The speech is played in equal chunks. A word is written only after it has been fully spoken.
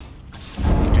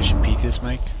make this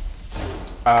mic?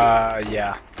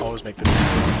 Yeah. Always make this.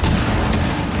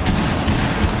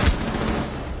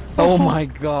 Oh my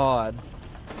god.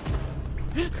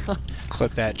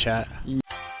 Clip that, chat.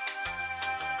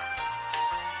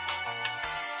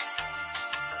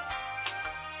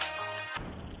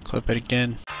 Clip it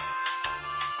again.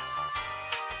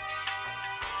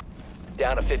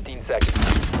 Down to 15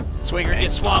 seconds. Swinger,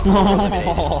 get swamped!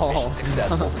 Oh. Mission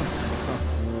successful.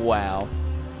 Wow.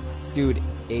 Dude,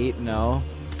 8-0.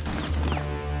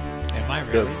 Am I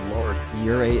Good really? lord.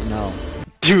 You're 8-0.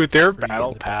 Dude, their Pretty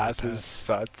battle good, the battle pass is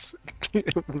pass. such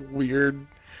weird.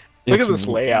 Look It's at this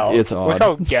layout. it's Look odd.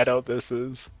 how ghetto this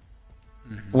is.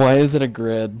 Why is it a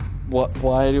grid?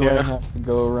 Why do I Yeah. have to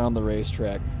go around the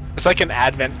racetrack? It's like an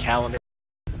advent calendar.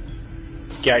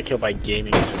 Got killed by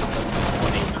gaming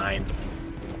 189.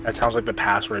 That sounds like the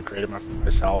password I created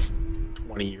myself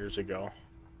 20 years ago.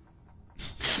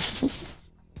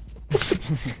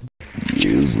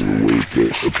 Just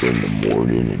wake up in the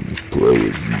morning and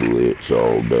play Blitz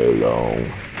all day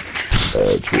long.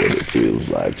 That's what it feels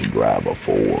like to drive a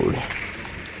Ford.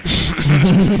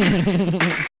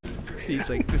 He's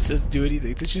like, this doesn't do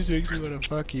anything. This just makes me want to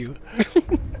fuck you.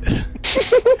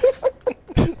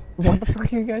 What the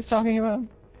fuck are you guys talking about?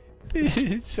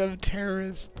 Some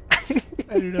terrorist.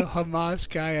 I don't know, Hamas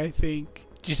guy, I think.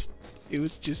 It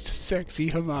was just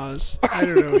sexy Hamas. I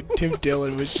don't know, Tim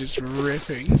Dillon was just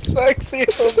riffing. Sexy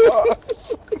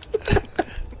boss.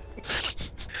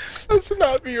 That should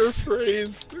not be your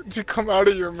phrase to come out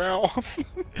of your mouth.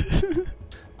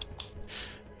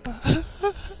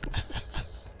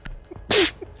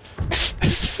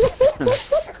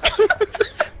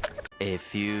 A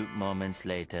few moments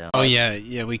later. Oh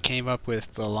yeah, we came up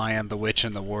with the lion, the witch,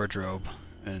 and the wardrobe.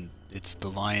 And it's the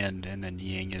lion, and then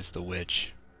Ying is the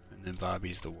witch, and then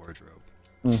Bobby's the wardrobe.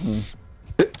 Mm-hmm.